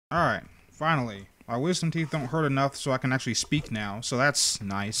Alright, finally. My wisdom teeth don't hurt enough so I can actually speak now, so that's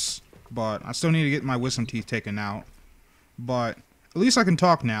nice. But I still need to get my wisdom teeth taken out. But at least I can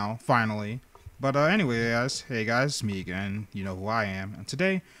talk now, finally. But anyway, guys, hey guys, me again. You know who I am. And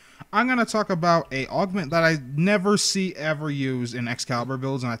today, I'm going to talk about a augment that I never see ever used in Excalibur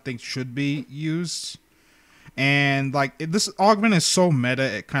builds and I think should be used. And like this augment is so meta,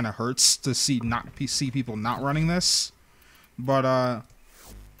 it kind of hurts to see people not running this. But all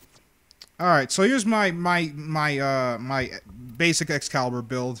right, so here's my basic Excalibur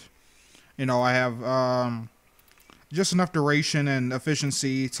build. You know, I have just enough duration and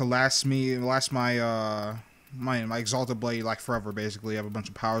efficiency to last my my exalted blade like forever. Basically, I have a bunch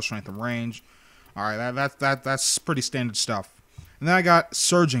of power, strength, and range. All right, that's pretty standard stuff. And then I got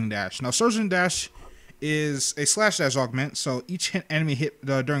surging dash. Now, surging dash is a slash dash augment, so each enemy hit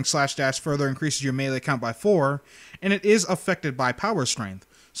during slash dash further increases your melee count by 4, and it is affected by power strength.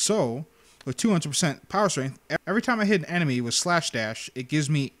 So, with 200% power strength, every time I hit an enemy with slash dash, it gives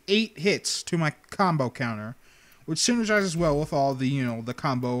me 8 hits to my combo counter, which synergizes well with all the, you know, the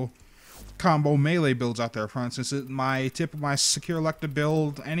combo melee builds out there. For instance, my secure elective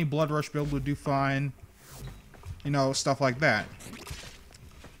build, any blood rush build would do fine. You know, stuff like that.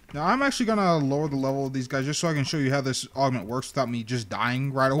 Now, I'm actually going to lower the level of these guys just so I can show you how this augment works without me just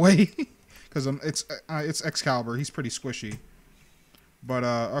dying right away. Because it's Excalibur. He's pretty squishy. But,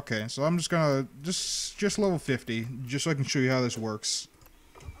 okay. So I'm just going to just level 50 just so I can show you how this works.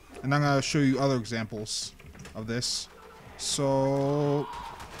 And I'm going to show you other examples of this. So,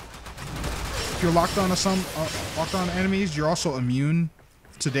 if you're locked on to enemies, you're also immune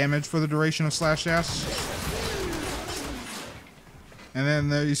to damage for the duration of slash dash. And then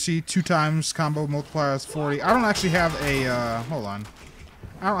there you see 2 times combo multiplier is 40. I don't actually have a, hold on.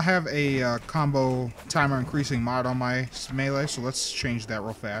 I don't have a combo timer increasing mod on my melee, so let's change that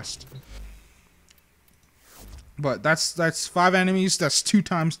real fast. But that's 5 enemies, that's 2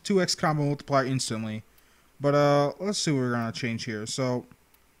 times 2x combo multiplier instantly. But let's see what we're gonna change here. So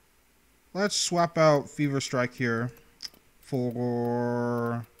let's swap out Fever Strike here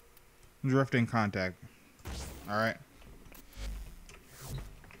for Drifting Contact. Alright.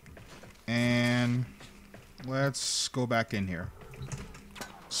 And let's go back in here.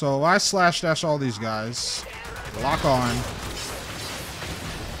 So I slash dash all these guys. Lock on.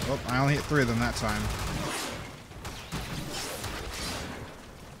 Oh, I only hit 3 of them that time.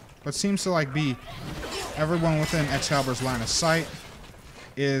 But seems to like be everyone within Excalibur's line of sight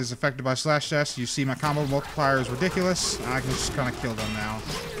is affected by slash dash. You see my combo multiplier is ridiculous. And I can just kind of kill them now.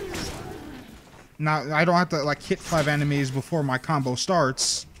 Now I don't have to like hit 5 enemies before my combo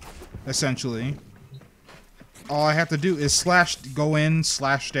starts. Essentially, all I have to do is go in,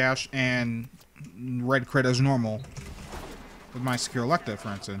 slash dash, and red crit as normal with my secure elective, for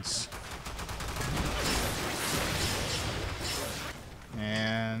instance.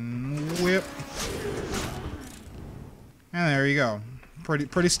 And whip, and there you go.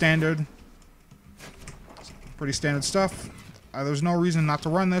 Pretty standard. Pretty standard stuff. There's no reason not to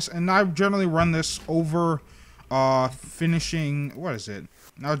run this, and I generally run this over finishing. What is it?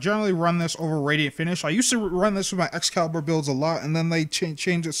 Now, generally run this over Radiant Finish. I used to run this with my Excalibur builds a lot, and then they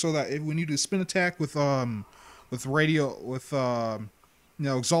change it so that if we need to spin attack with you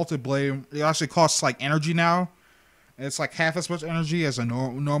know, Exalted Blade, it actually costs like energy now. And it's like half as much energy as a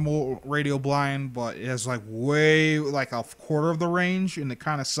normal Radial Blind, but it has like way like a quarter of the range, and it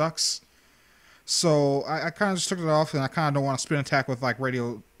kind of sucks. So I kind of just took it off, and I kind of don't want to spin attack with like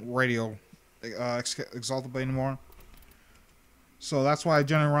Exalted Blade anymore. So that's why I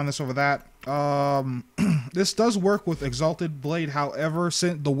generally run this over that. This does work with Exalted Blade, however,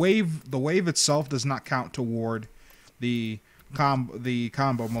 since the wave itself does not count toward the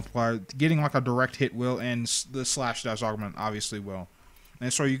combo multiplier. Getting like a direct hit will, and the slash dash augment obviously will.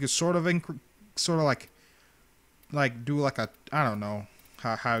 And so you could sort of like do like a, I don't know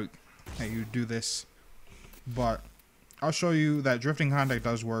how you do this, but I'll show you that drifting contact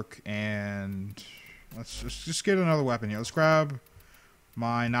does work. And let's just get another weapon here. Let's grab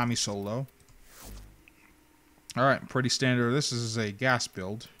my Nami Solo. Alright, pretty standard. This is a gas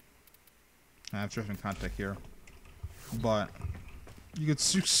build. I have drifting contact here. But you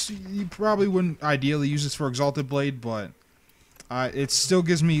probably wouldn't ideally use this for Exalted Blade, but it still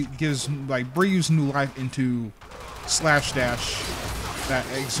gives like breathes new life into slash dash that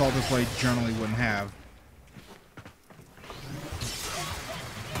Exalted Blade generally wouldn't have.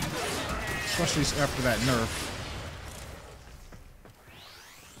 Especially after that nerf.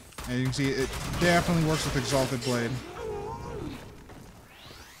 And you can see it definitely works with Exalted Blade.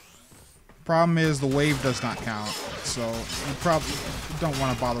 Problem is the wave does not count, so you don't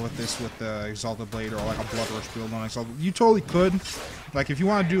want to bother with this with the Exalted Blade or like a Blood Rush build on Exalted. You totally could. Like if you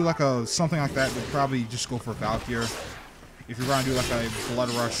want to do like a something like that, you'd probably just go for Valkyr. If you're going to do like a Blood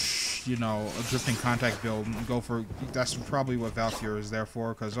Rush, you know, a Drifting Contact build, go for, that's probably what Valkyr is there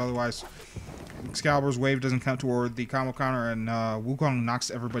for, because otherwise Excalibur's wave doesn't count toward the combo counter, and Wukong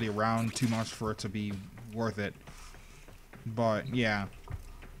knocks everybody around too much for it to be worth it. But yeah,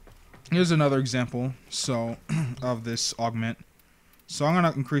 here's another example of this augment. So I'm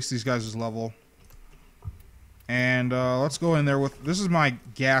gonna increase these guys' level, and let's go in there with, this is my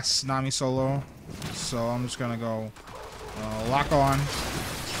gas Nami solo, so I'm just gonna go lock on,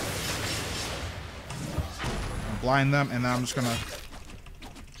 blind them, and then I'm just gonna,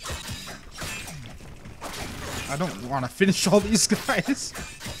 I don't want to finish all these guys,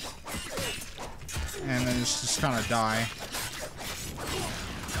 and then just kind of die.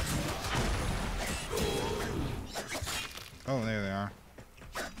 Oh, there they are.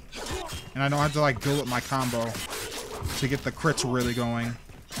 And I don't have to like build up my combo to get the crits really going.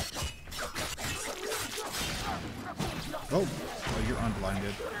 Oh, you're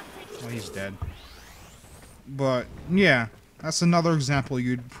unblinded. Well, he's dead. But yeah, that's another example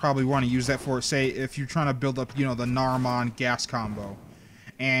you'd probably want to use that for. Say if you're trying to build up, you know, the Narmon gas combo,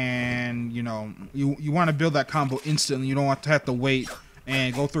 and you know you want to build that combo instantly. You don't want to have to wait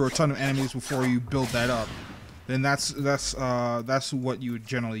and go through a ton of enemies before you build that up. Then that's what you would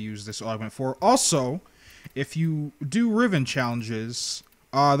generally use this augment for. Also, if you do Riven challenges,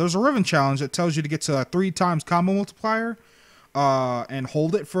 there's a Riven challenge that tells you to get to a 3 times combo multiplier, and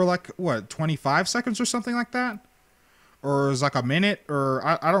hold it for like what 25 seconds or something like that, or it's like a minute, or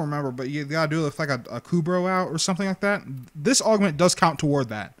I don't remember, but you gotta do it with like a Kubro out or something like that. This augment does count toward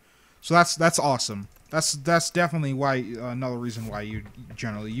that, so that's awesome. That's definitely why another reason why you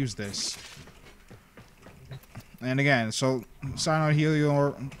generally use this. And again, so sign out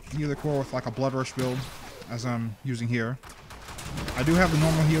Healer Core with like a Blood Rush build, as I'm using here. I do have the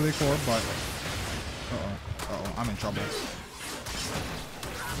normal Healer Core, but I'm in trouble.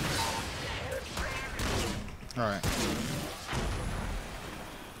 All right,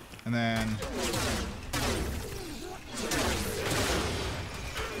 and then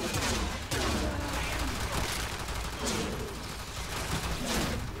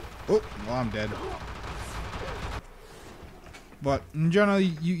oh, well, I'm dead. But generally,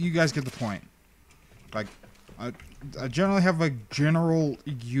 you guys get the point. Like, I generally have a general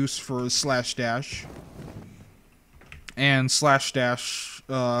use for slash dash, and slash dash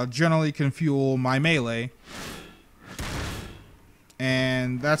generally can fuel my melee,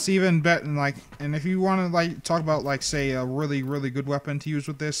 and that's even better. Like, and if you want to like talk about like say a really good weapon to use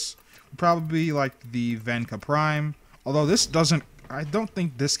with this, would probably be like the Venka Prime. Although this doesn't. I don't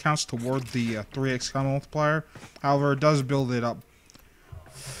think this counts toward the 3x combo multiplier. However, it does build it up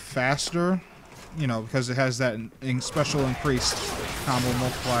faster, you know, because it has that special increased combo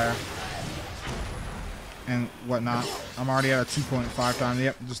multiplier and whatnot. I'm already at a 2.5 times.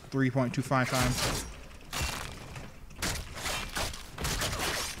 Yep, just 3.25 times.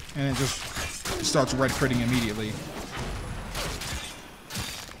 And it just starts red critting immediately.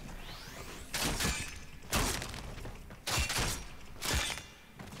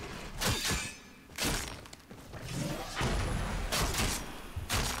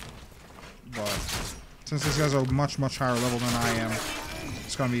 Since these guys are much higher level than I am,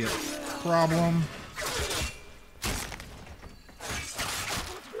 it's gonna be a problem.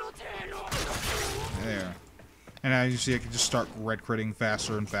 There. And as you see, I can just start red critting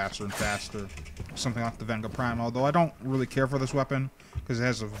faster and faster and faster. Something like the Venga Prime, although I don't really care for this weapon because it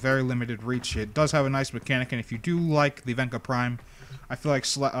has a very limited reach. It does have a nice mechanic, and if you do like the Venga Prime, I feel like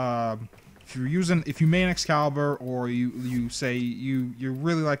if you main Excalibur, or you say you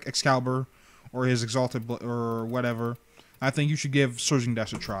really like Excalibur or his exalted or whatever, I think you should give Surging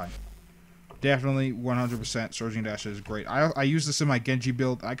Dash a try. Definitely 100% Surging Dash is great. I use this in my Genji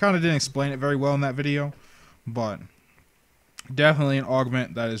build. I kind of didn't explain it very well in that video, but definitely an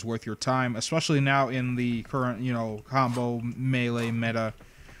augment that is worth your time, especially now in the current, you know, combo melee meta.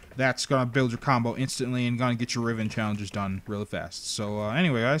 That's gonna build your combo instantly and gonna get your Riven challenges done really fast. So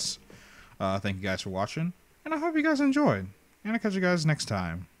anyway, guys, thank you guys for watching, and I hope you guys enjoyed. And I'll catch you guys next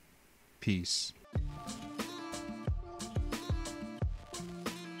time. Peace.